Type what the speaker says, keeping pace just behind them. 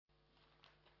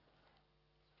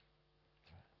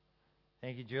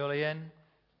Thank you, Julian.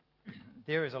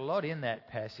 There is a lot in that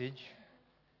passage,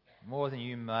 more than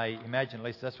you may imagine. At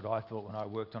least that's what I thought when I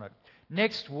worked on it.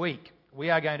 Next week,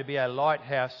 we are going to be a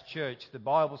Lighthouse Church. The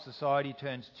Bible Society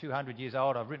turns 200 years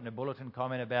old. I've written a bulletin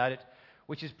comment about it,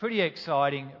 which is pretty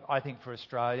exciting, I think, for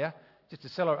Australia.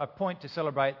 Just a point to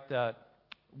celebrate the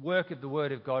work of the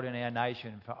Word of God in our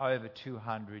nation for over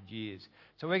 200 years.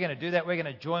 So we're going to do that. We're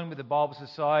going to join with the Bible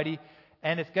Society.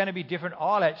 And it's going to be different.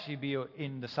 I'll actually be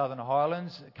in the Southern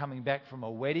Highlands, coming back from a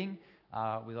wedding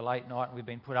with a late night. We've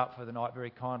been put up for the night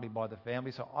very kindly by the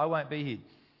family, so I won't be here.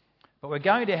 But we're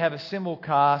going to have a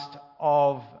simulcast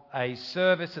of a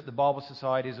service that the Bible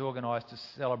Society has organised to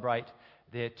celebrate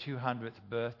their 200th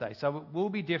birthday. So it will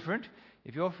be different.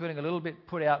 If you're feeling a little bit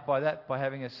put out by that, by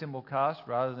having a simulcast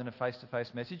rather than a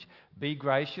face-to-face message, be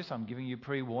gracious. I'm giving you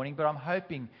pre-warning, but I'm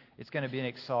hoping it's going to be an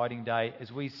exciting day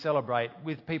as we celebrate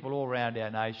with people all around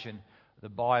our nation the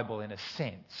Bible, in a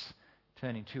sense,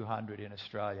 turning 200 in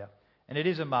Australia. And it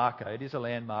is a marker. It is a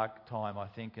landmark time, I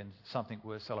think, and something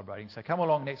worth celebrating. So come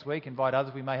along next week. Invite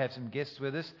others. We may have some guests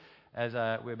with us as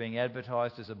we're being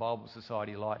advertised as a Bible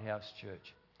Society Lighthouse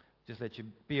Church. Just let you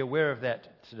be aware of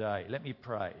that today. Let me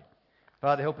pray.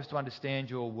 Father, help us to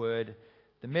understand your word,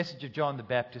 the message of John the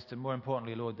Baptist, and more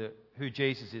importantly, Lord, who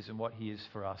Jesus is and what he is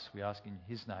for us. We ask in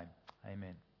his name.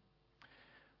 Amen.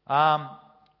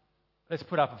 Let's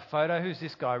put up a photo. Who's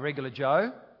this guy? Regular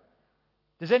Joe?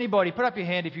 Does anybody, put up your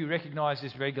hand if you recognise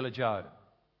this Regular Joe?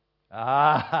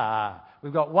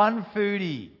 We've got one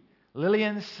foodie,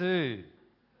 Lillian Sue.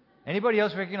 Anybody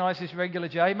else recognise this Regular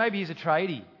Joe? Maybe he's a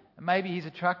tradie. Maybe he's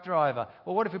a truck driver.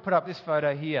 Well, what if we put up this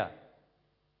photo here?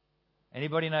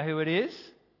 Anybody know who it is?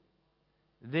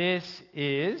 This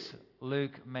is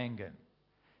Luke Mangan.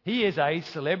 He is a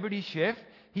celebrity chef.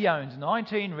 He owns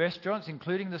 19 restaurants,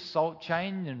 including the Salt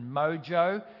Chain and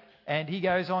Mojo, and he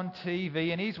goes on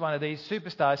TV, and he's one of these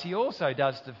superstars. He also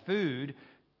does the food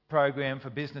program for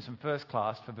business and first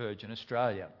class for Virgin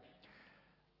Australia.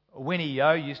 Winnie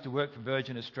Yo used to work for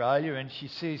Virgin Australia, and she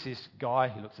sees this guy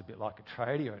who looks a bit like a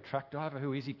tradie or a truck driver.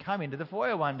 Who is he? Come into the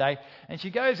foyer one day, and she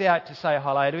goes out to say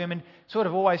hello to him and sort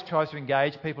of always tries to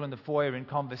engage people in the foyer in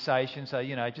conversation, so,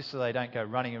 just so they don't go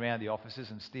running around the offices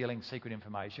and stealing secret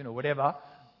information or whatever.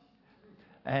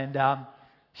 And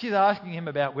she's asking him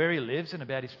about where he lives and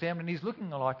about his family, and he's looking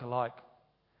like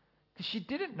because she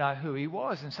didn't know who he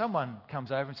was. And someone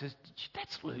comes over and says,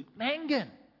 "That's Luke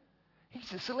Mangan.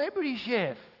 He's a celebrity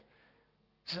chef."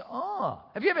 So,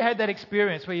 have you ever had that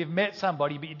experience where you've met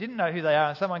somebody but you didn't know who they are,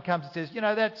 and someone comes and says,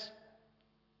 "That's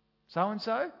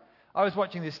so-and-so"? I was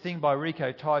watching this thing by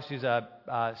Rico Tice, who's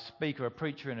a speaker, a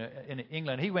preacher in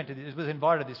England. He was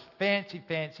invited to this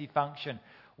fancy function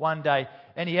one day,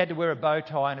 and he had to wear a bow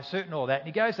tie and a suit and all that. And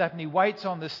he goes up and he waits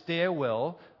on the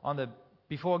stairwell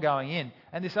before going in,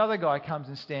 and this other guy comes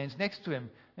and stands next to him,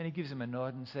 and he gives him a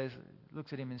nod and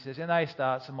looks at him and says, and they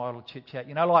start some idle chit-chat,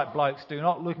 like blokes do,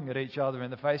 not looking at each other in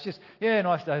the face, just, "Yeah,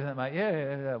 nice day, isn't it, mate?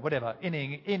 Yeah, whatever," in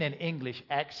an English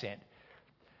accent.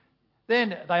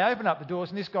 Then they open up the doors,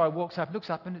 and this guy walks up, looks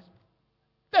up, and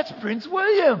that's Prince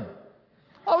William.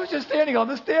 I was just standing on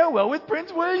the stairwell with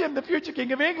Prince William, the future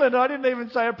King of England. I didn't even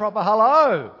say a proper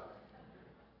hello.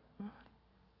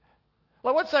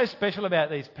 What's so special about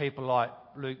these people like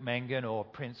Luke Mangan or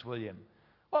Prince William?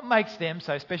 What makes them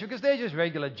so special? Because they're just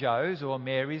regular Joes or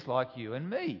Marys like you and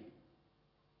me.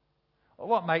 Well,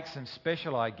 what makes them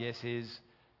special, I guess, is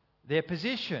their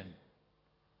position,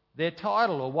 their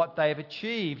title, or what they've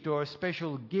achieved, or a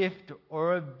special gift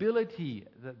or ability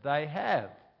that they have.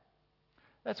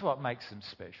 That's what makes them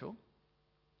special.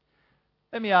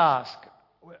 Let me ask,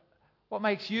 what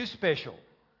makes you special?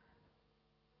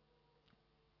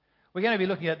 We're going to be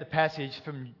looking at the passage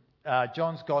from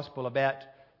John's Gospel about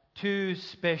two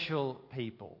special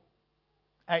people.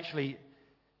 Actually,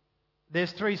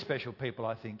 there's three special people,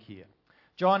 I think, here.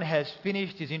 John has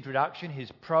finished his introduction, his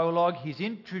prologue. He's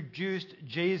introduced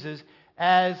Jesus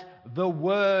as the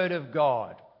Word of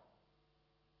God.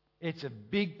 It's a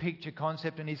big picture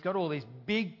concept, and he's got all these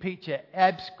big picture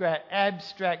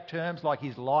abstract terms like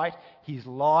his light, his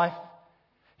life,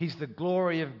 he's the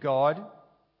glory of God.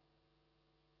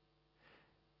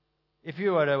 If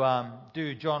you were to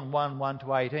do John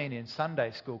 1:1-18 in Sunday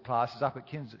school classes up at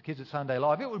Kids at Sunday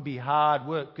Live, it would be hard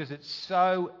work because it's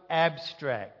so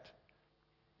abstract.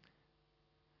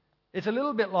 It's a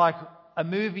little bit like a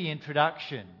movie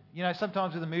introduction.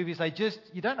 Sometimes with the movies,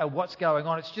 you don't know what's going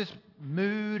on. It's just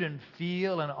mood and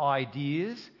feel and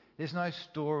ideas. There's no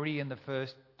story in the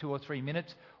first 2 or 3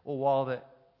 minutes or while the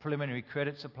preliminary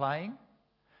credits are playing.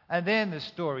 And then the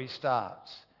story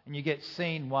starts and you get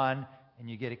scene one and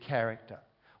you get a character.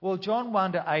 Well, John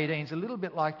 1 to 18 is a little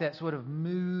bit like that sort of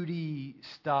moody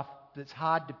stuff that's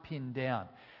hard to pin down.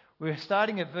 We're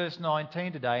starting at verse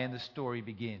 19 today and the story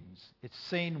begins. It's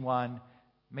scene 1,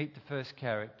 meet the first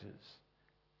characters.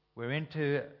 We're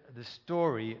into the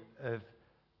story of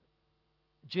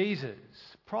Jesus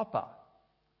proper.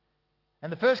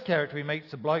 And the first character we meet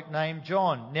is a bloke named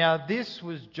John. Now, this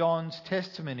was John's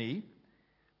testimony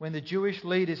when the Jewish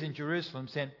leaders in Jerusalem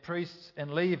sent priests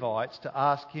and Levites to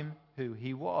ask him who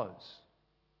he was.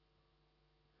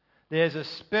 There's a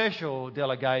special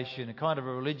delegation, a kind of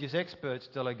a religious experts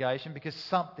delegation, because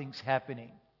something's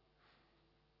happening.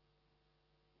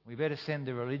 We better send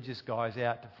the religious guys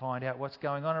out to find out what's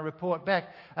going on and report back.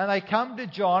 And they come to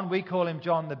John, we call him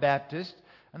John the Baptist,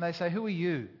 and they say, who are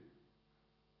you?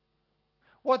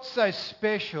 What's so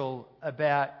special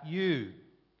about you?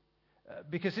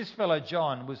 Because this fellow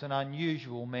John was an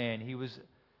unusual man. He was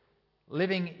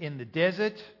living in the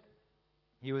desert.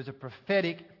 He was a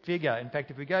prophetic figure. In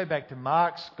fact, if we go back to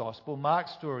Mark's Gospel,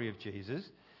 Mark's story of Jesus,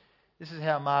 this is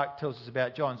how Mark tells us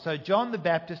about John. So John the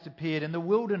Baptist appeared in the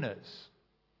wilderness,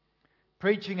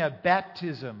 preaching a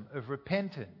baptism of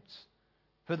repentance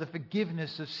for the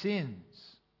forgiveness of sins.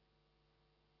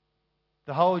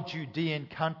 The whole Judean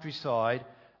countryside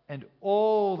and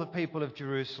all the people of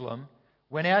Jerusalem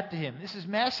went out to him. This is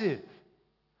massive.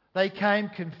 They came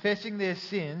confessing their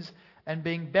sins and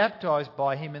being baptized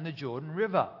by him in the Jordan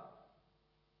River.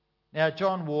 Now,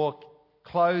 John wore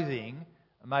clothing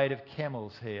made of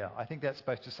camel's hair. I think that's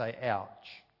supposed to say ouch.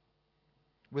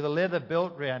 With a leather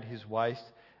belt round his waist,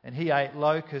 and he ate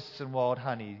locusts and wild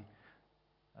honey.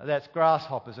 That's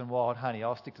grasshoppers and wild honey.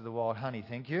 I'll stick to the wild honey,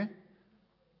 thank you.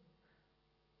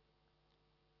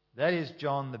 That is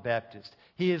John the Baptist.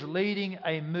 He is leading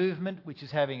a movement which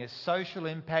is having a social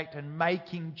impact and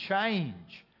making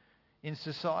change in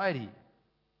society.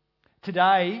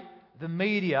 Today, the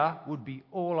media would be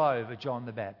all over John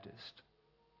the Baptist.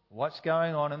 What's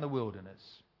going on in the wilderness?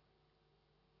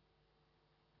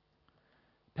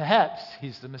 Perhaps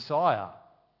he's the Messiah,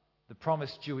 the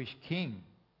promised Jewish king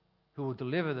who will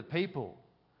deliver the people.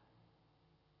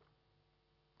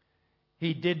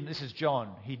 This is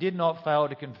John, he did not fail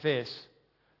to confess.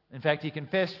 In fact, he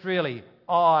confessed freely,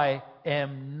 I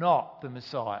am not the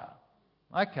Messiah.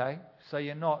 Okay, so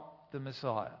you're not the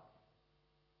Messiah.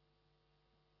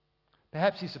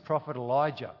 Perhaps he's the prophet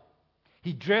Elijah.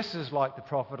 He dresses like the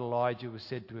prophet Elijah was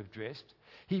said to have dressed.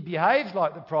 He behaves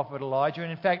like the prophet Elijah.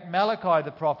 And in fact, Malachi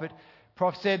the prophet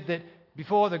said that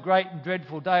before the great and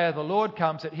dreadful day of the Lord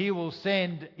comes, that he will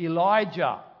send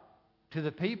Elijah to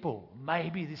the people.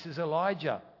 Maybe this is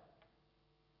Elijah.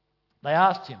 They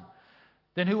asked him,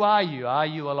 then who are you? Are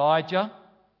you Elijah?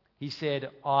 He said,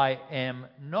 I am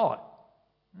not.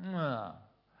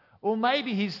 Or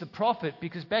maybe he's the prophet,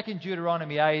 because back in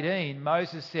Deuteronomy 18,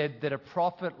 Moses said that a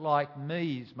prophet like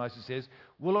me, Moses says,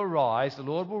 will arise. The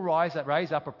Lord will raise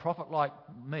up a prophet like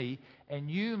me, and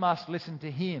you must listen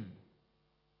to him.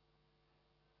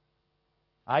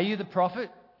 Are you the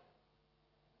prophet?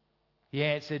 He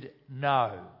answered,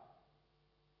 no.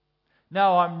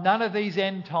 No, I'm none of these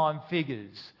end time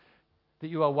figures that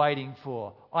you are waiting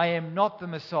for. I am not the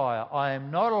Messiah. I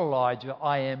am not Elijah.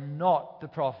 I am not the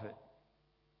prophet.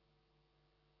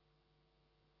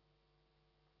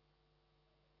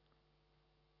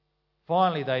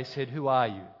 Finally, they said, who are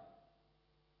you?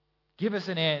 Give us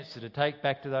an answer to take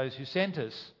back to those who sent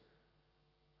us.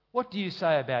 What do you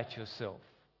say about yourself?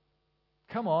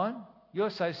 Come on, you're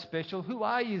so special. Who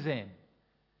are you then?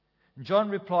 And John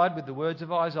replied with the words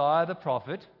of Isaiah the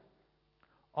prophet,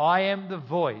 I am the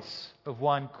voice of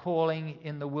one calling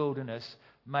in the wilderness,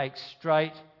 make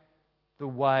straight the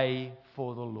way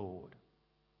for the Lord.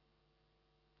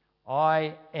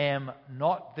 I am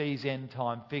not these end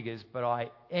time figures, but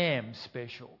I am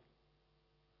special.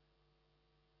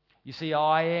 You see,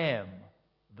 I am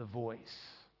the voice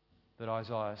that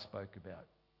Isaiah spoke about.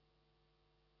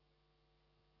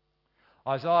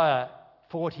 Isaiah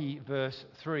 40 verse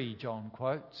 3, John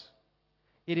quotes.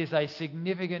 It is a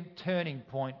significant turning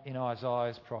point in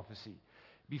Isaiah's prophecy.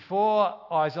 Before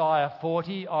Isaiah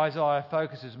 40, Isaiah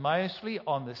focuses mostly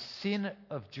on the sin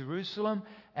of Jerusalem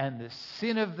and the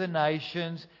sin of the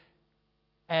nations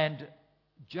and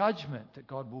judgment that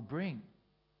God will bring.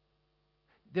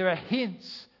 There are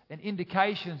hints and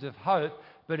indications of hope,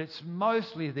 but it's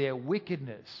mostly their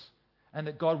wickedness and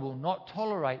that God will not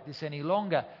tolerate this any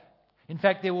longer. In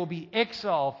fact, there will be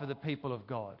exile for the people of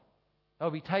God.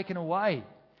 They'll be taken away.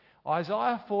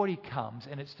 Isaiah 40 comes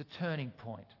and it's the turning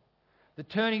point. the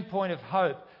turning point of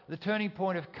hope, the turning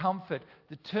point of comfort,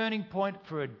 the turning point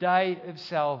for a day of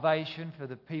salvation for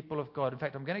the people of God. In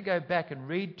fact, I'm going to go back and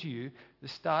read to you the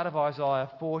start of Isaiah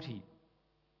 40.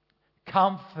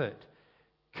 Comfort,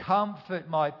 comfort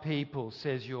my people,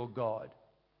 says your God.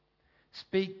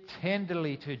 Speak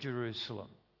tenderly to Jerusalem.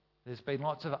 There's been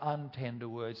lots of untender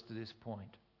words to this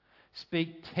point.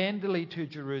 Speak tenderly to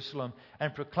Jerusalem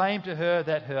and proclaim to her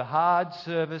that her hard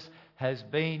service has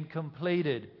been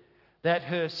completed, that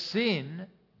her sin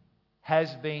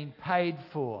has been paid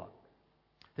for,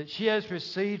 that she has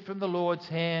received from the Lord's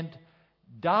hand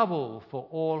double for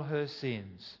all her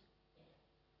sins.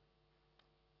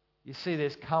 You see,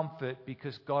 there's comfort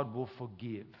because God will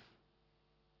forgive.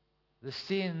 The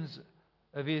sins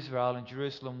of Israel and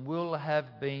Jerusalem will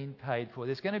have been paid for.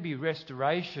 There's going to be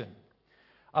restoration.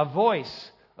 A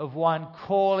voice of one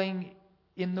calling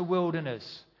in the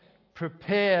wilderness,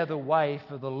 prepare the way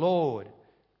for the Lord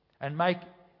and make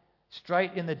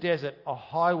straight in the desert a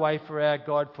highway for our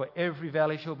God, for every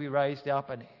valley shall be raised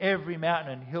up and every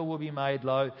mountain and hill will be made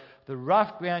low. The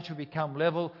rough ground shall become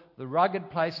level, the rugged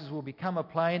places will become a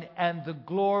plain, and the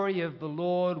glory of the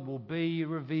Lord will be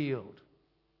revealed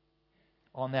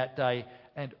on that day,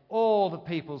 and all the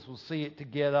peoples will see it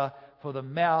together, for the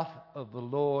mouth of the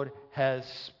Lord has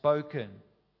spoken.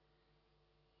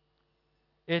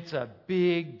 It's a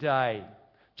big day.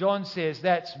 John says,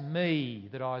 that's me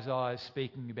that Isaiah is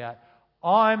speaking about.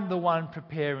 I'm the one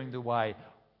preparing the way.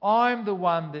 I'm the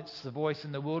one that's the voice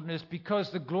in the wilderness,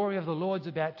 because the glory of the Lord's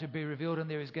about to be revealed, and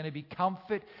there is going to be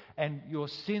comfort and your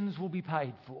sins will be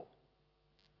paid for.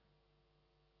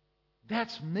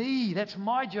 That's me. That's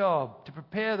my job, to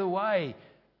prepare the way.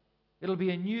 It'll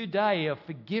be a new day of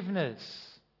forgiveness.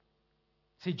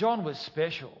 See, John was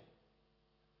special.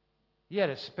 He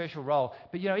had a special role.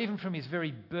 But even from his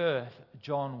very birth,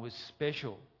 John was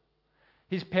special.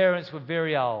 His parents were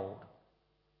very old.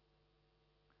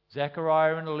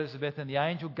 Zechariah and Elizabeth, and the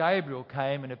angel Gabriel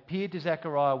came and appeared to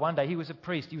Zechariah one day. He was a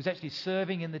priest. He was actually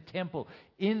serving in the temple,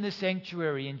 in the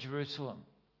sanctuary in Jerusalem.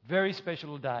 Very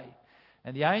special day.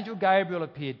 And the angel Gabriel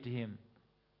appeared to him.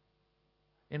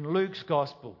 In Luke's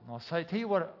Gospel, and I'll tell you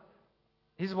what,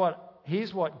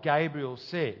 here's what Gabriel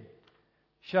said,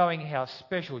 showing how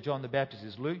special John the Baptist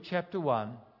is. Luke chapter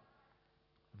 1,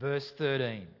 verse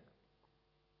 13.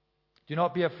 Do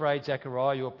not be afraid,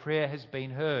 Zechariah, your prayer has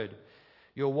been heard.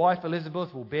 Your wife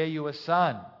Elizabeth will bear you a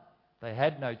son. They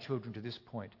had no children to this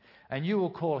point. And you will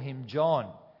call him John.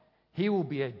 He will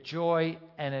be a joy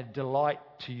and a delight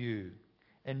to you.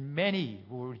 And many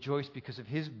will rejoice because of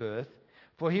his birth.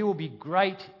 For he will be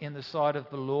great in the sight of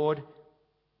the Lord.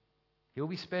 He'll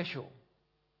be special.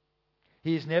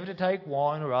 He is never to take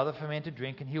wine or other fermented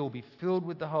drink, and he will be filled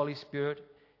with the Holy Spirit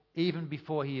even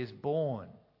before he is born.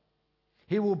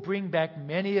 He will bring back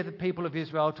many of the people of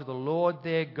Israel to the Lord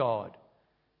their God.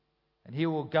 And he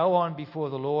will go on before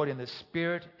the Lord in the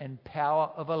spirit and power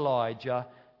of Elijah,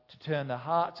 to turn the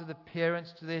hearts of the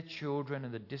parents to their children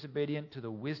and the disobedient to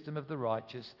the wisdom of the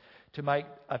righteous, to make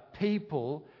a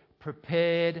people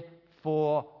prepared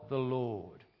for the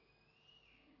Lord.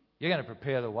 You're going to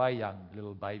prepare the way, young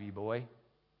little baby boy.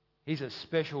 He's a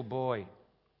special boy,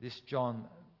 this John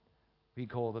we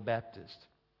call the Baptist.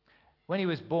 When he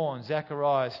was born,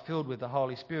 Zacharias filled with the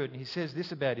Holy Spirit, and he says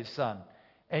this about his son: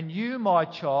 "And you, my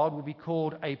child, will be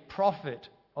called a prophet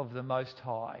of the Most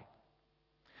High.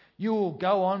 You will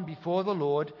go on before the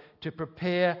Lord to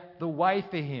prepare the way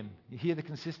for him." You hear the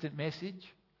consistent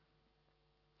message?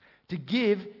 To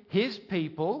give his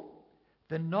people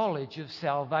the knowledge of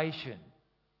salvation.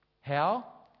 How?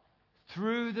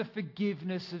 Through the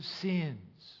forgiveness of sins.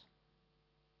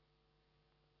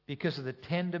 Because of the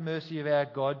tender mercy of our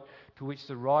God, to which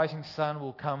the rising sun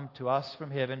will come to us from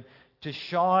heaven, to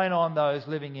shine on those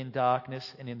living in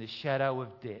darkness and in the shadow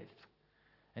of death,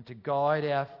 and to guide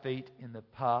our feet in the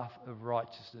path of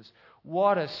righteousness.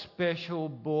 What a special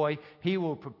boy. He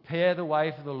will prepare the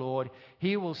way for the Lord.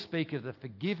 He will speak of the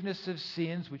forgiveness of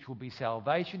sins, which will be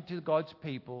salvation to God's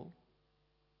people.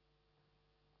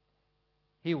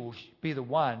 He will be the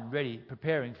one ready,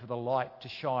 preparing for the light to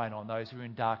shine on those who are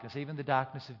in darkness, even the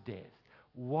darkness of death.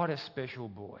 What a special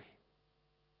boy.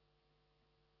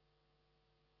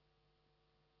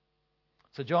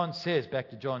 So John says, back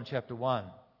to John chapter 1,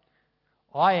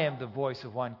 "I am the voice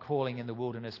of one calling in the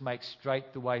wilderness, make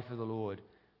straight the way for the Lord."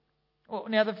 Well,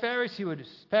 now the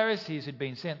Pharisees who'd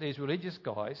been sent, these religious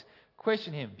guys,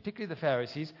 question him, particularly the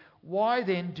Pharisees, "Why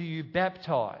then do you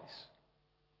baptize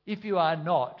if you are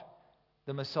not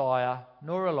the Messiah,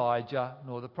 nor Elijah,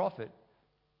 nor the prophet?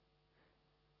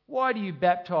 Why do you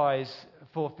baptize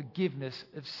for forgiveness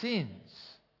of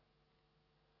sins?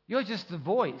 You're just the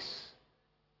voice.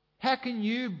 How can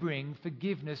you bring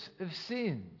forgiveness of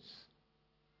sins?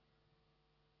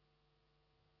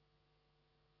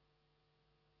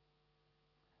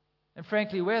 And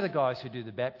frankly, we're the guys who do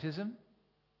the baptism.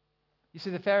 You see,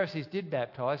 the Pharisees did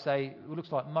baptise. It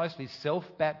looks like mostly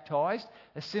self-baptised,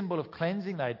 a symbol of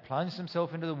cleansing. They'd plunge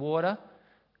themselves into the water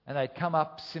and they'd come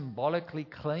up symbolically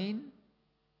clean.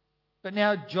 But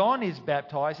now John is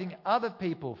baptising other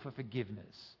people for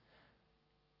forgiveness.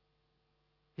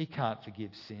 He can't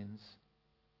forgive sins.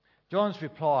 John's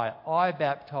reply, I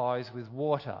baptise with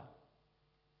water,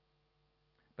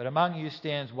 but among you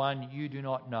stands one you do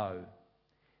not know.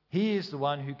 He is the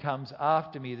one who comes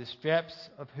after me, the straps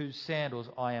of whose sandals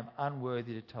I am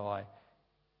unworthy to tie.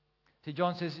 See,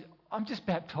 John says, I'm just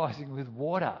baptising with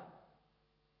water.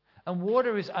 And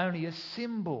water is only a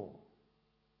symbol.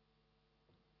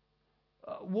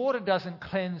 Water doesn't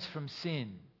cleanse from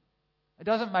sin. It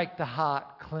doesn't make the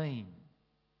heart clean.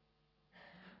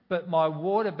 But my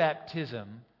water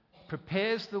baptism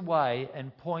prepares the way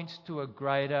and points to a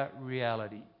greater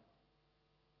reality.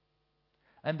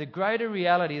 And the greater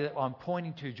reality that I'm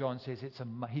pointing to, John says,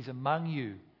 He's among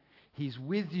you. He's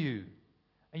with you.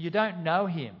 And you don't know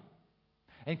Him.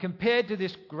 And compared to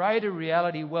this greater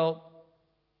reality, well,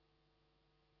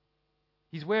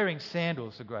 He's wearing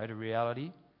sandals, the greater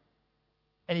reality.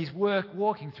 And He's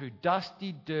walking through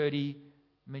dusty, dirty,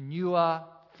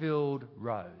 manure-filled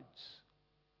roads.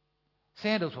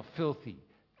 Sandals were filthy.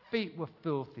 Feet were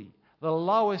filthy. The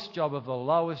lowest job of the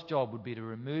lowest job would be to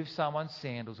remove someone's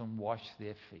sandals and wash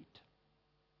their feet.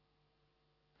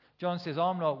 John says,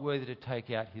 I'm not worthy to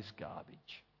take out his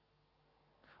garbage.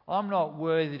 I'm not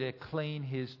worthy to clean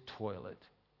his toilet.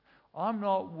 I'm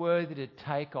not worthy to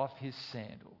take off his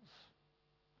sandals.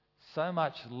 So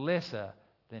much lesser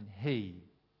than he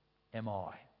am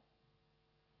I.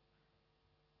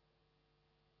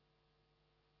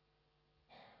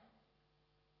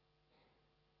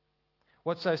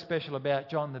 What's so special about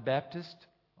John the Baptist?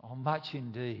 Oh, much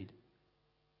indeed.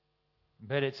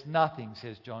 But it's nothing,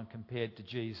 says John, compared to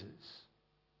Jesus.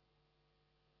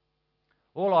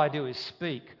 All I do is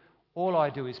speak. All I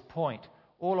do is point.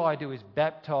 All I do is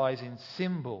baptize in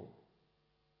symbol.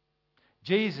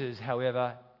 Jesus,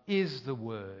 however, is the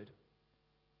Word.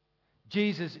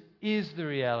 Jesus is the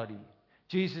reality.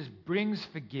 Jesus brings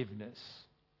forgiveness.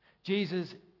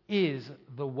 Jesus is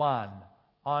the one.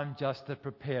 I'm just the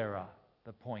preparer,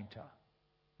 the pointer,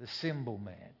 the symbol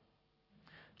man.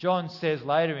 John says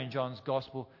later in John's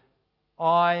Gospel,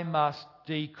 I must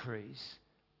decrease,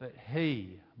 but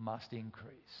he must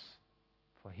increase.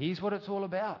 For he's what it's all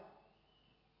about.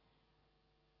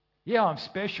 Yeah, I'm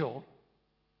special,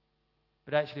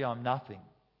 but actually I'm nothing.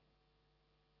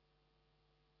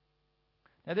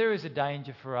 Now there is a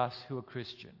danger for us who are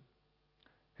Christian,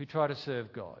 who try to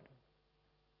serve God.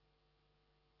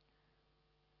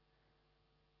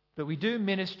 But we do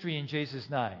ministry in Jesus'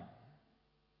 name,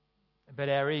 but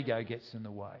our ego gets in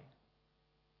the way.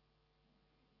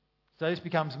 So this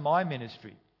becomes my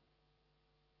ministry.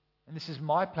 And this is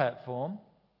my platform.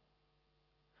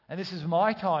 And this is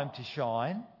my time to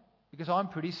shine because I'm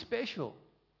pretty special.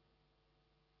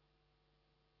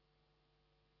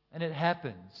 And it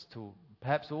happens to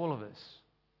perhaps all of us.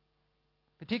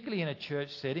 Particularly in a church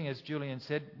setting, as Julian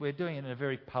said, we're doing it in a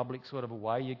very public sort of a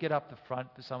way. You get up the front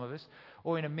for some of us.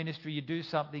 Or in a ministry, you do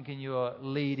something and you're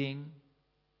leading.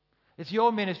 It's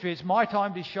your ministry. It's my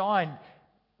time to shine.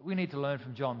 We need to learn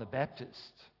from John the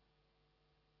Baptist.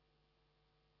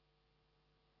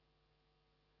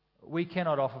 We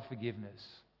cannot offer forgiveness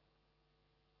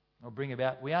or bring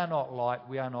about. We are not light.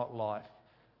 We are not life.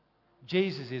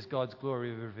 Jesus is God's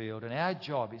glory revealed, and our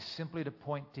job is simply to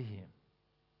point to Him.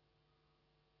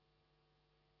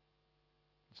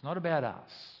 It's not about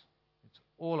us. It's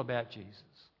all about Jesus.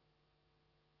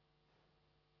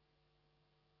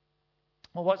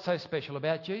 Well, what's so special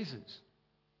about Jesus?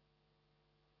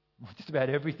 Well, just about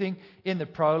everything. In the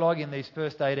prologue, in these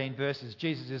first 18 verses,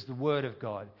 Jesus is the Word of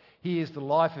God. He is the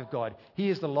life of God. He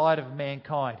is the light of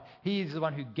mankind. He is the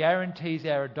one who guarantees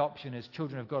our adoption as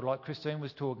children of God, like Christine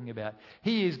was talking about.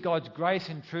 He is God's grace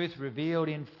and truth revealed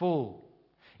in full.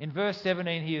 In verse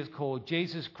 17, He is called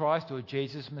Jesus Christ or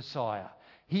Jesus Messiah.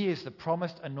 He is the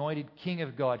promised anointed King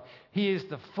of God. He is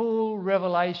the full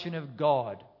revelation of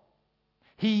God.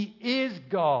 He is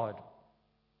God.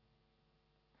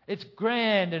 It's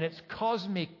grand and it's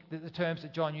cosmic, the terms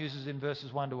that John uses in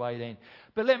verses 1 to 18.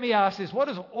 But let me ask this, what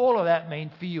does all of that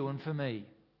mean for you and for me?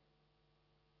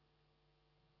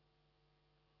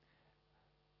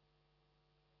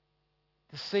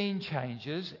 The scene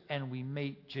changes and we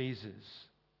meet Jesus.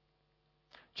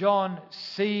 John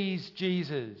sees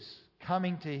Jesus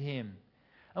coming to him.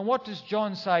 And what does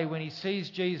John say when he sees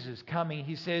Jesus coming?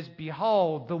 He says,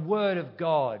 "Behold, the Word of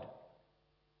God.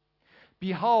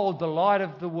 Behold, the light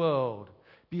of the world.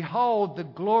 Behold, the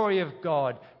glory of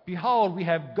God. Behold, we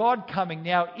have God coming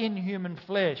now in human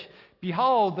flesh.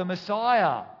 Behold, the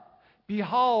Messiah.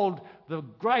 Behold, the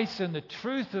grace and the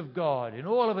truth of God in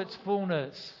all of its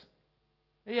fullness."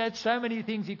 He had so many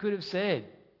things he could have said.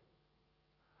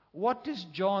 What does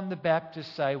John the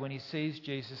Baptist say when he sees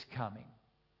Jesus coming?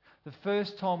 The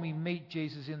first time we meet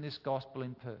Jesus in this gospel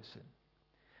in person.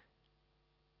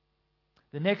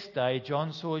 The next day,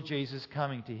 John saw Jesus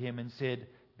coming to him and said,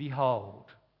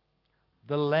 "Behold,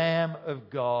 the Lamb of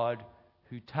God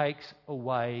who takes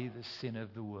away the sin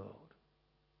of the world."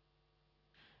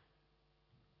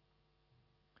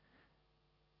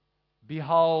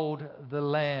 Behold, the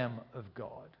Lamb of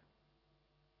God.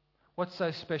 What's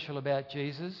so special about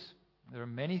Jesus? There are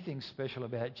many things special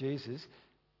about Jesus.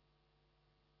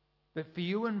 But for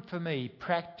you and for me,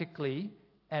 practically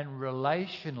and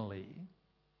relationally,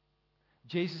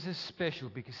 Jesus is special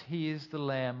because he is the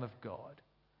Lamb of God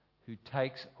who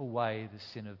takes away the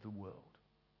sin of the world.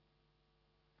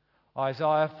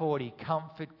 Isaiah 40,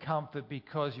 "Comfort, comfort,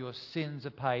 because your sins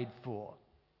are paid for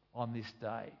on this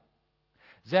day."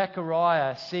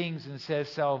 Zechariah sings and says,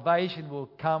 "Salvation will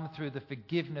come through the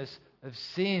forgiveness of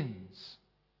sins"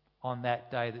 on that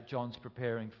day that John's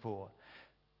preparing for.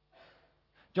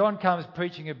 John comes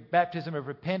preaching a baptism of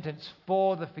repentance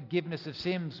for the forgiveness of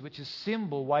sins, which is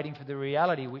symbol waiting for the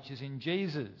reality which is in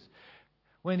Jesus.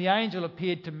 When the angel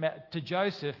appeared to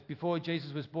Joseph before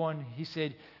Jesus was born, he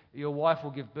said, "Your wife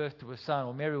will give birth to a son,"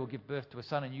 or Mary will give birth to a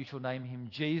son, "and you shall name him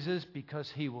Jesus,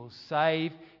 because he will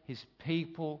save his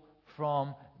people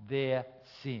from their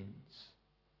sins."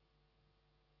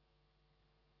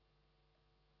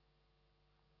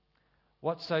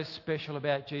 What's so special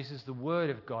about Jesus? The Word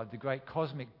of God, the great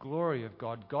cosmic glory of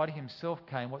God. God himself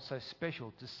came. What's so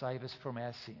special? To save us from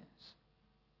our sins.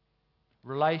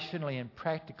 Relationally and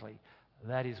practically,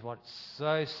 that is what's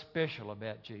so special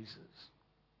about Jesus.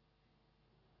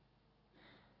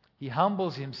 He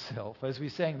humbles himself, as we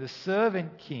sang, the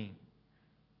servant king.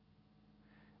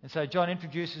 And so John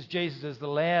introduces Jesus as the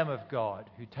Lamb of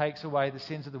God who takes away the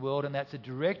sins of the world, and that's a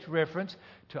direct reference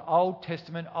to Old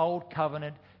Testament, Old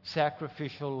Covenant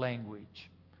sacrificial language.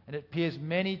 And it appears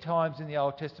many times in the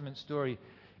Old Testament story.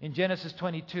 In Genesis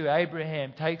 22,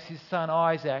 Abraham takes his son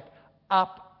Isaac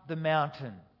up the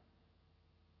mountain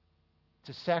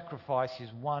to sacrifice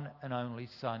his one and only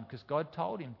son because God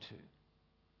told him to.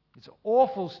 It's an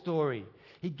awful story.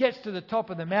 He gets to the top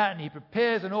of the mountain, he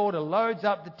prepares an altar, loads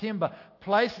up the timber,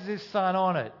 places his son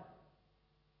on it.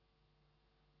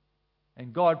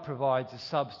 And God provides a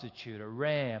substitute, a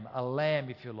ram, a lamb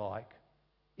if you like,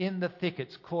 in the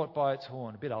thickets, caught by its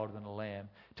horn, a bit older than a lamb,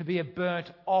 to be a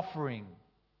burnt offering.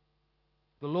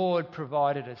 The Lord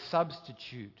provided a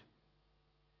substitute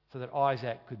so that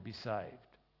Isaac could be saved,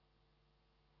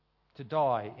 to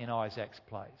die in Isaac's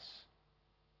place.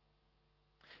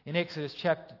 In Exodus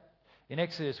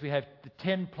we have the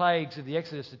 10 plagues of the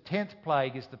Exodus. The 10th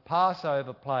plague is the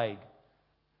Passover plague,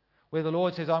 where the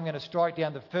Lord says, "I'm going to strike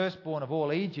down the firstborn of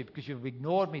all Egypt because you've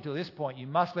ignored me till this point. You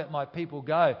must let my people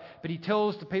go." But he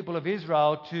tells the people of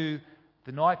Israel to,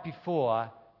 the night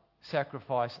before,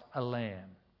 sacrifice a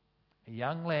lamb, a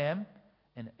young lamb,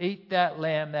 and eat that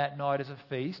lamb that night as a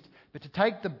feast, but to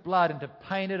take the blood and to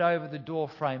paint it over the door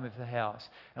frame of the house.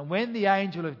 And when the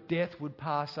angel of death would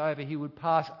pass over, he would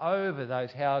pass over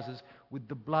those houses with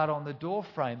the blood on the door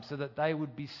frame so that they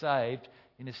would be saved,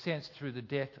 in a sense, through the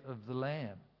death of the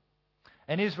lamb.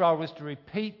 And Israel was to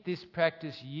repeat this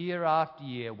practice year after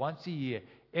year, once a year,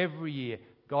 every year.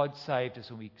 God saved us.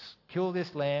 When we kill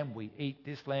this lamb, we eat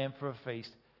this lamb for a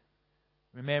feast,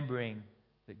 remembering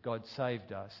that God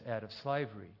saved us out of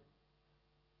slavery.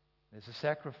 There's a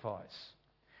sacrifice.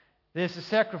 There's the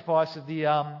sacrifice of in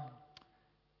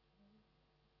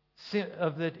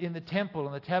the temple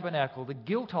and the tabernacle, the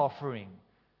guilt offering,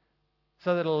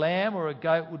 so that a lamb or a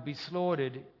goat would be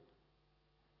slaughtered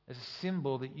as a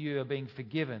symbol that you are being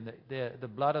forgiven, that the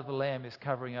blood of the lamb is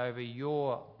covering over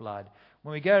your blood.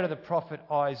 When we go to the prophet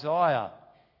Isaiah,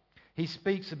 he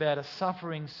speaks about a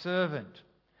suffering servant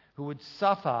who would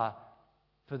suffer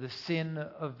for the sin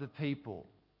of the people.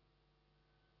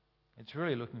 It's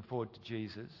really looking forward to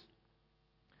Jesus.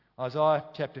 Isaiah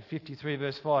chapter 53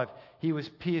 verse 5, "He was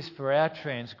pierced for our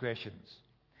transgressions.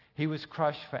 He was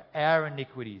crushed for our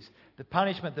iniquities. The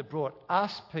punishment that brought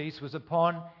us peace was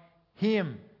upon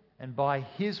him, and by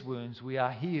his wounds we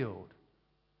are healed."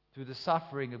 Through the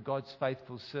suffering of God's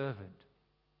faithful servant.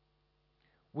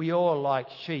 "We all like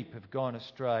sheep have gone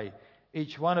astray.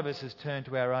 Each one of us has turned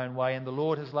to our own way, and the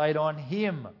Lord has laid on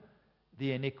him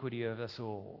the iniquity of us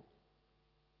all.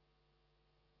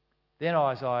 Then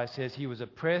Isaiah says, he was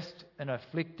oppressed and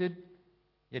afflicted,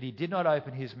 yet he did not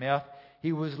open his mouth.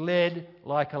 He was led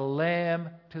like a lamb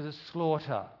to the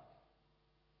slaughter.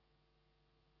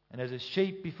 And as a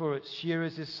sheep before its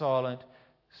shearers is silent,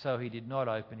 so he did not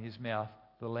open his mouth,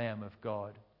 the Lamb of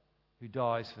God, who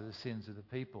dies for the sins of the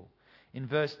people. In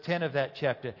verse 10 of that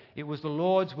chapter, it was the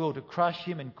Lord's will to crush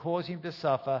him and cause him to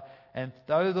suffer, and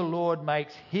though the Lord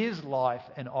makes his life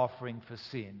an offering for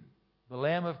sin, the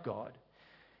Lamb of God,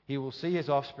 he will see his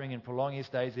offspring and prolong his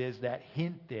days. There's that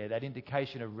hint there, that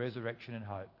indication of resurrection and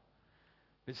hope.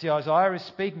 But see, Isaiah is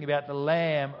speaking about the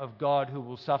Lamb of God who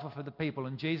will suffer for the people,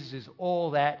 and Jesus is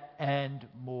all that and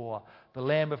more. The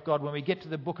Lamb of God. When we get to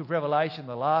the book of Revelation,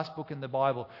 the last book in the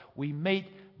Bible, we meet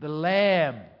the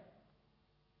Lamb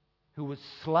who was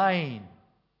slain,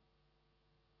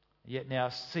 yet now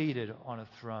seated on a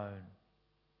throne,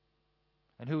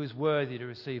 and who is worthy to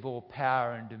receive all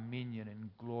power and dominion and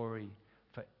glory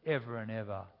forever and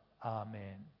ever.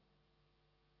 Amen.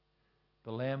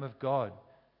 The Lamb of God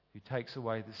who takes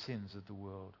away the sins of the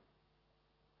world.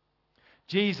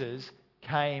 Jesus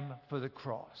came for the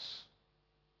cross.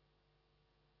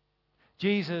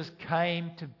 Jesus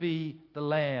came to be the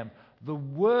Lamb. The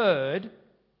Word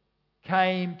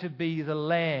came to be the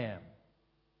Lamb,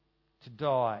 to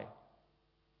die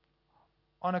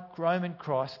on a Roman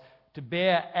cross, to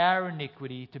bear our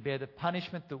iniquity, to bear the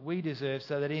punishment that we deserve,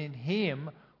 so that in him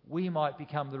we might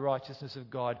become the righteousness of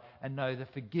God and know the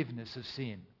forgiveness of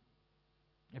sin.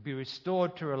 And be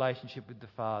restored to relationship with the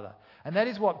Father. And that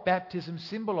is what baptism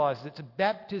symbolises. It's a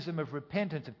baptism of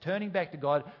repentance, of turning back to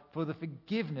God for the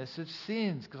forgiveness of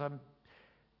sins. Because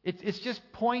it's just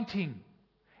pointing.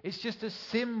 It's just a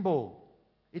symbol.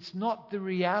 It's not the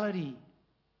reality.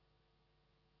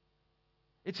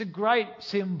 It's a great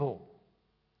symbol.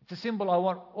 It's a symbol I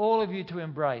want all of you to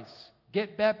embrace.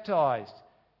 Get baptized.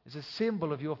 It's a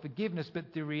symbol of your forgiveness,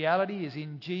 but the reality is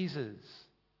in Jesus,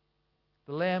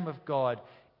 the Lamb of God,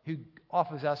 who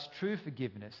offers us true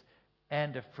forgiveness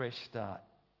and a fresh start.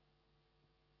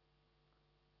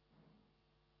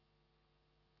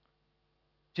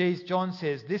 John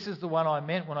says, this is the one I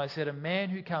meant when I said, a man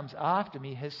who comes after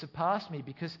me has surpassed me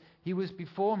because he was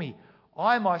before me.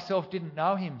 I myself didn't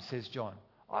know him, says John.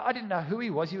 I didn't know who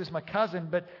he was. He was my cousin,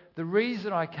 but the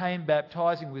reason I came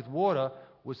baptizing with water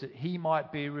was that he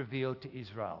might be revealed to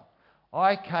Israel.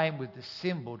 I came with the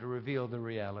symbol to reveal the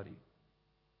reality.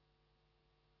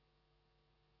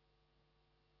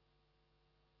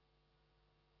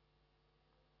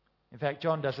 In fact,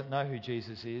 John doesn't know who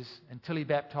Jesus is until he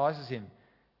baptizes him.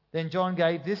 Then John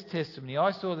gave this testimony.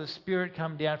 I saw the Spirit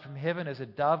come down from heaven as a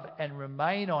dove and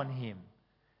remain on him.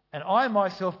 And I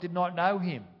myself did not know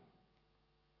him.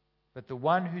 But the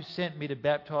one who sent me to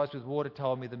baptize with water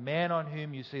told me, the man on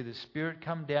whom you see the Spirit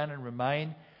come down and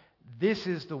remain, this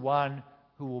is the one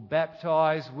who will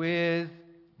baptize with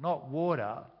not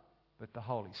water, but the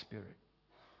Holy Spirit.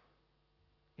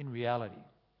 In reality.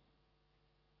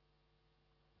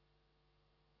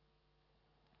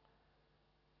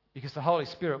 Because the Holy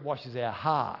Spirit washes our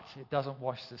heart. It doesn't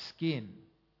wash the skin.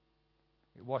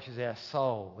 It washes our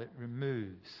soul. It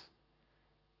removes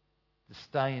the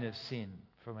stain of sin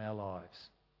from our lives.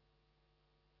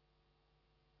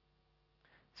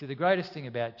 See, the greatest thing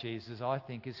about Jesus, I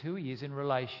think, is who he is in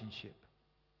relationship.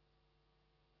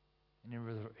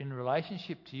 And in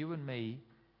relationship to you and me,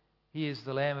 he is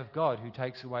the Lamb of God who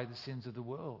takes away the sins of the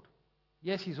world.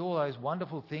 Yes, he's all those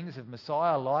wonderful things of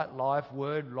Messiah, light, life,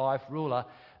 word, life, ruler,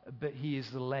 but he is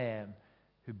the Lamb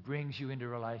who brings you into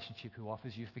relationship, who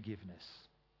offers you forgiveness.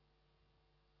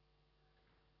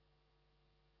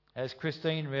 As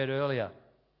Christine read earlier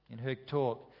in her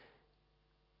talk,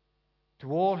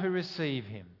 to all who receive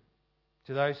him,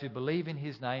 to those who believe in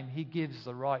his name, he gives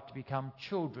the right to become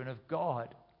children of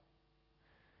God.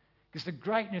 Because the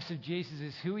greatness of Jesus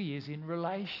is who he is in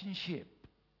relationship.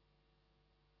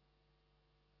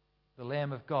 The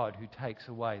Lamb of God who takes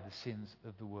away the sins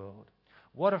of the world.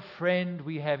 What a friend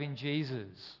we have in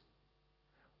Jesus.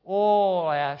 All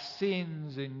our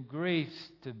sins and griefs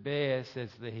to bear, says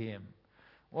the hymn.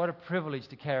 What a privilege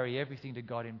to carry everything to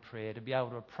God in prayer, to be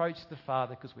able to approach the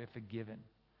Father because we're forgiven.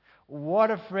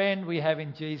 What a friend we have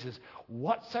in Jesus.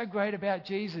 What's so great about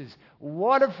Jesus?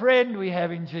 What a friend we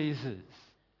have in Jesus.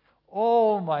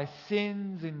 All my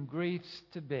sins and griefs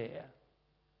to bear.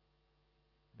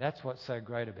 That's what's so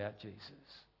great about Jesus.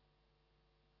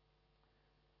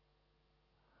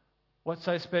 What's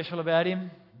so special about him?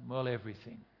 Well,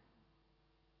 everything.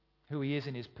 Who he is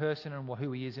in his person and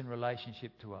who he is in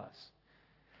relationship to us.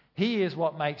 He is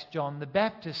what makes John the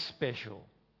Baptist special.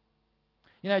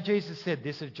 You know, Jesus said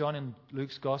this of John in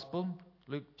Luke's Gospel,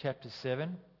 Luke chapter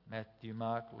 7, Matthew,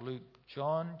 Mark, Luke,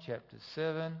 John chapter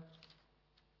 7.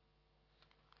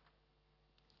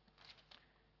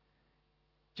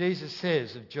 Jesus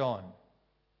says of John,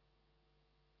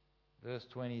 verse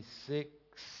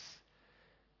 26,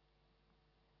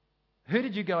 "Who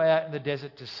did you go out in the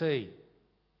desert to see?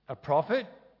 A prophet?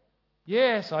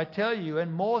 Yes, I tell you,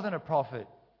 and more than a prophet.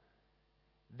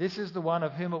 This is the one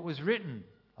of whom it was written,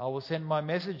 'I will send my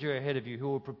messenger ahead of you who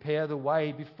will prepare the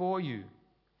way before you.'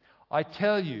 I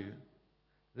tell you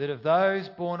that of those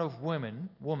born of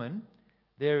woman,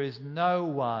 there is no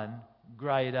one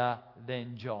greater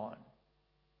than John."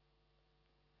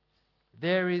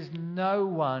 There is no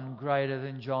one greater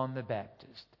than John the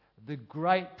Baptist, the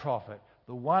great prophet,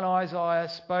 the one Isaiah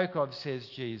spoke of, says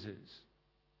Jesus.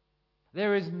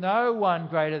 There is no one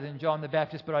greater than John the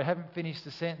Baptist, but I haven't finished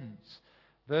the sentence.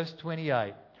 Verse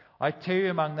 28, "I tell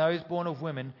you, among those born of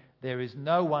women, there is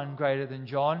no one greater than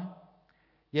John,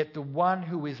 yet the one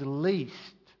who is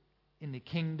least in the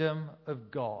kingdom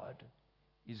of God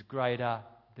is greater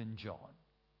than John."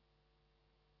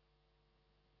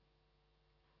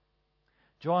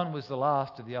 John was the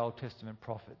last of the Old Testament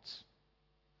prophets.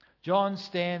 John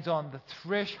stands on the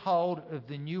threshold of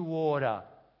the new order,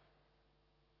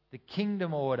 the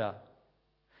kingdom order.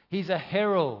 He's a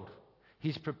herald.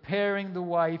 He's preparing the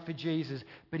way for Jesus,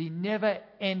 but he never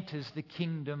enters the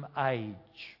kingdom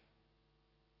age.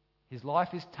 His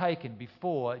life is taken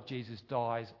before Jesus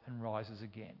dies and rises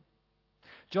again.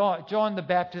 John the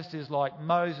Baptist is like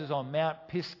Moses on Mount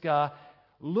Pisgah,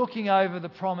 looking over the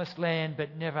promised land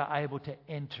but never able to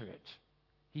enter it.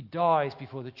 He dies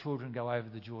before the children go over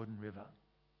the Jordan River.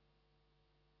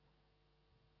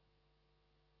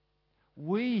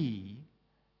 We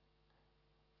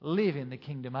live in the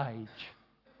kingdom age,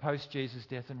 post Jesus'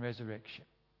 death and resurrection.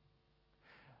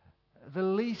 The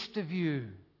least of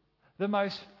you, the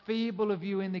most feeble of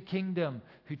you in the kingdom,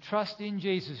 who trust in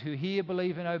Jesus, who hear,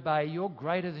 believe and obey, you're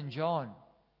greater than John.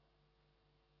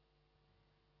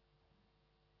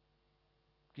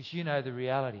 Because you know the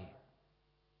reality.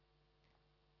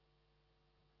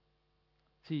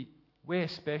 See, we're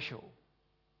special.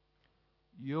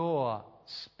 You're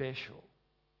special.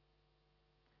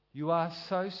 You are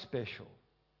so special.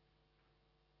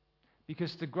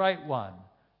 Because the Great One,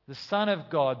 the Son of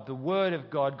God, the Word of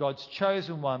God, God's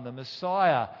chosen one, the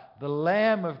Messiah, the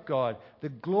Lamb of God, the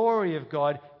glory of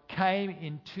God, came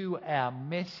into our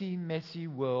messy, messy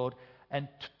world and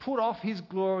put off his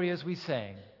glory, as we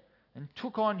sang, and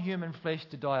took on human flesh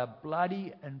to die a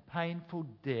bloody and painful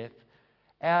death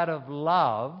out of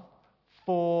love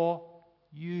for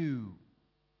you.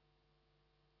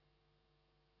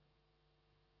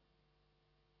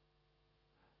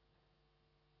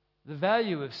 The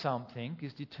value of something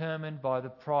is determined by the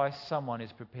price someone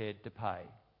is prepared to pay.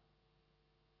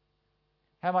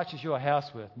 How much is your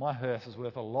house worth? My house is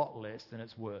worth a lot less than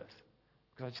it's worth,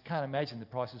 because I just can't imagine the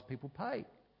prices people pay.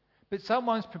 But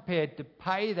someone's prepared to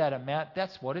pay that amount.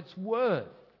 That's what it's worth.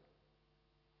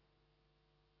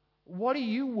 What are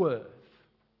you worth?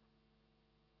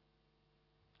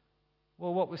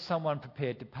 Well, what was someone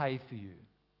prepared to pay for you?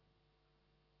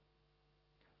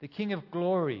 The King of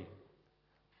Glory,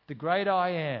 the great I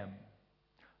am,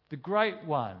 the Great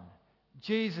One,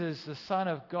 Jesus, the Son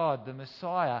of God, the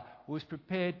Messiah, was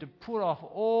prepared to put off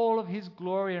all of his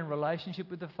glory and relationship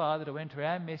with the Father to enter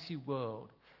our messy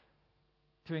world,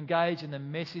 to engage in the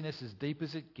messiness as deep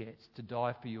as it gets, to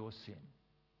die for your sin,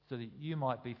 so that you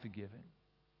might be forgiven.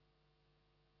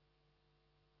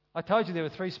 I told you there were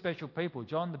three special people: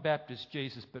 John the Baptist,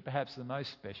 Jesus, but perhaps the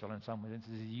most special in some sense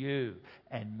is you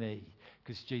and me,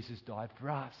 because Jesus died for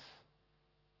us.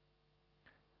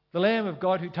 The Lamb of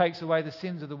God who takes away the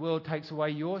sins of the world takes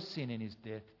away your sin in his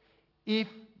death. If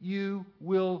you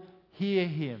will hear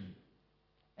him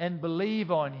and believe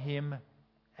on him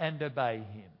and obey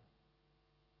him.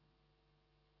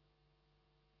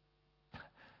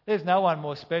 There's no one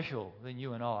more special than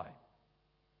you and I.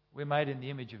 We're made in the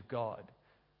image of God,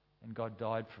 and God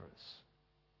died for us,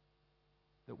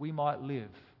 that we might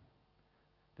live,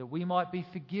 that we might be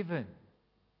forgiven.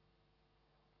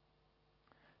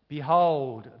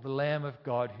 Behold the Lamb of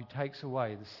God who takes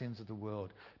away the sins of the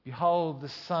world. Behold the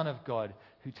Son of God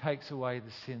who takes away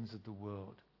the sins of the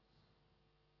world.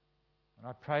 And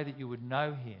I pray that you would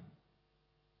know him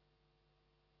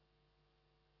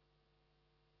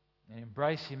and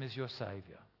embrace him as your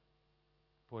Saviour.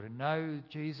 For to know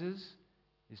Jesus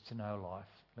is to know life.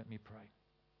 Let me pray.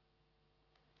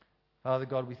 Father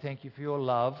God, we thank you for your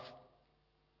love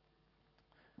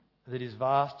that is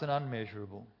vast and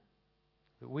unmeasurable,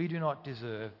 that we do not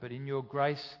deserve, but in your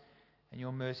grace and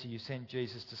your mercy you sent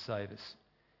Jesus to save us.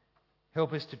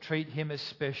 Help us to treat him as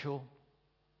special,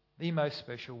 the most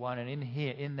special one, and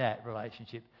in that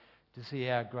relationship to see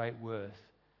our great worth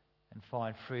and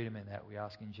find freedom in that. We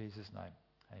ask in Jesus' name.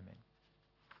 Amen.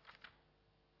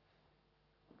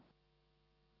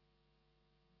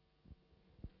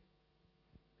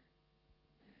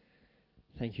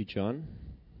 Thank you, John.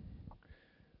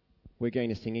 We're going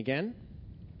to sing again.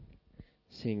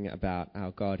 Sing about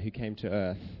our God who came to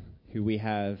earth, who we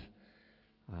have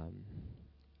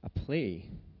a plea.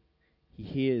 He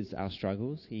hears our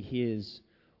struggles. He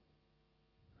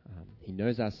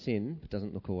knows our sin, but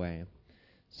doesn't look away.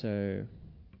 So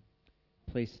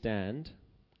please stand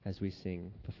as we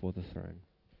sing before the throne.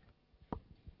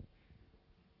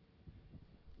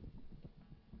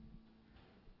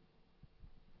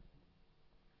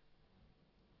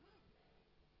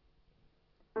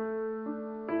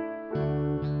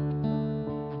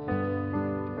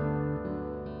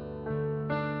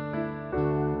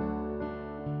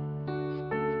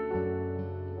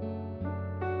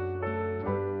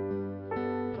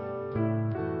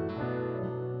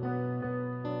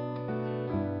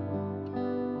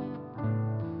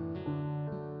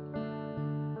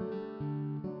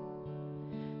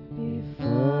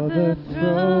 Before the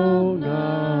throne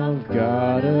of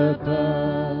God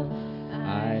above,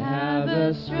 I have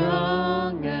a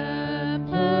strong and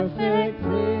perfect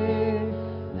plea,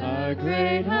 a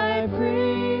great high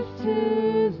priest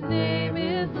whose name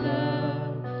is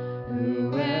love,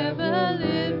 whoever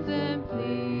lives and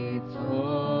pleads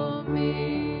for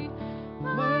me.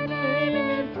 My name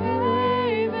is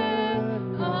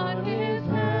graven on his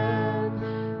hands,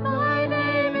 my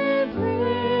name is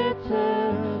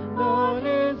written on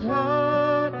his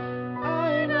heart.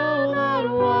 I know that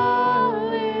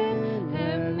while in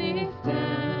him he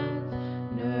stands,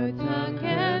 no tongue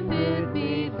can bid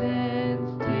me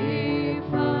thence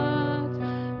depart.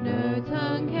 No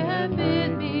tongue can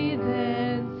bid me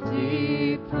thence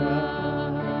depart.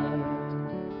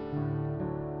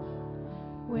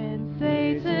 When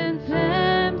Satan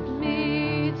tempts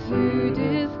me to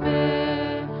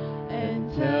despair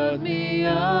and tells me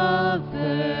of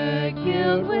the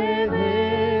guilt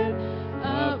within,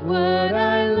 upward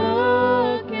I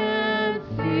look and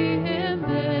see him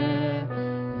there,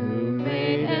 who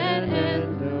made an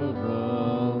end of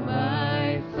all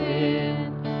my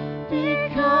sin.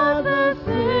 Because the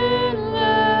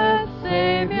sinless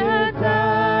Savior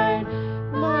died,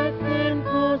 my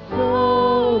sinful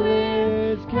soul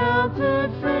is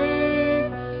counted free.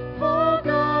 For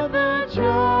God the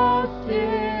just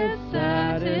is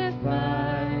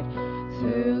satisfied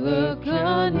to look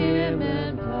on him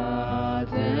and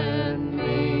pardon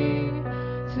me.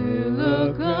 To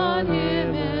look on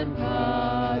him and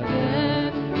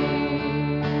pardon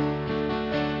me.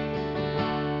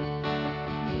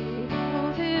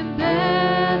 Behold him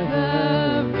there,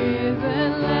 the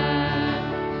risen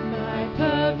Lamb, my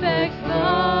perfect,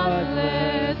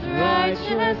 spotless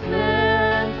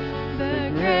righteousness, the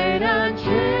great unchangeable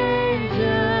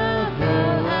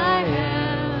I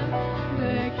am,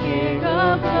 the King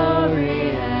of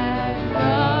glory and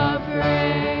of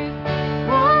praise.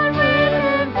 One with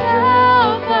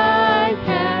himself I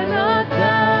cannot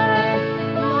die,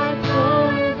 my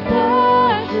soul is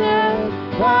purchased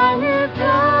by his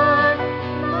blood,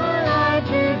 my life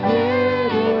is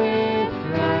hid with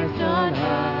Christ on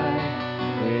high,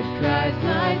 with Christ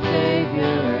my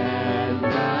Savior and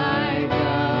my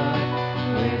God,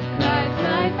 with Christ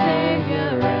my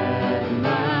Savior and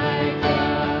my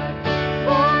God.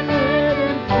 One with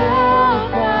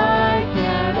himself I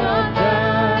cannot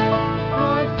die,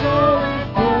 my soul is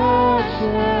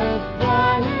purchased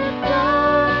by his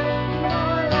blood,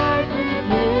 my life is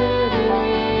hid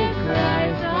with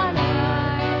Christ on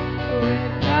high,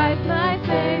 with Christ my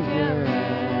Savior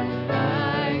and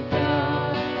my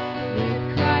God, with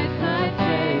Christ my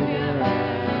Savior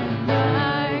and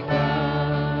my God.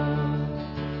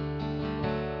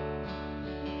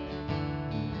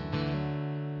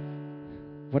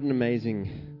 What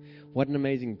an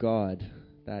amazing God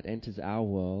that enters our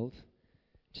world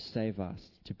to save us,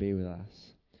 to be with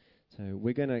us. So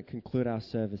we're going to conclude our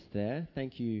service there.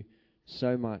 Thank you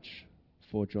so much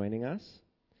for joining us.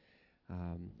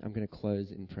 I'm going to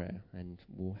close in prayer and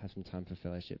we'll have some time for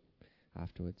fellowship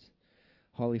afterwards.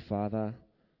 Holy Father,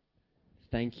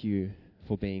 thank you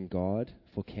for being God,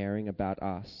 for caring about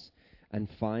us and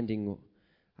finding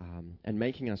and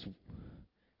making us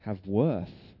have worth,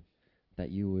 that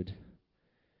you would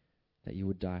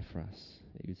die for us,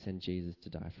 that you would send Jesus to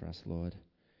die for us, Lord.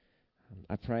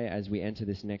 I pray as we enter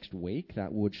this next week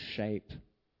that would shape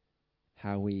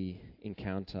how we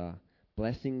encounter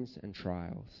blessings and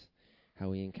trials, how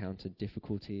we encounter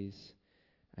difficulties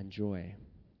and joy.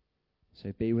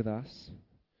 So be with us.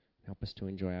 Help us to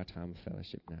enjoy our time of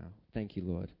fellowship now. Thank you,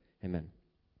 Lord. Amen.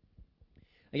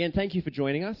 Again, thank you for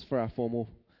joining us for our formal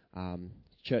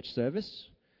church service.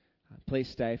 Please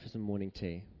stay for some morning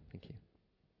tea. Thank you.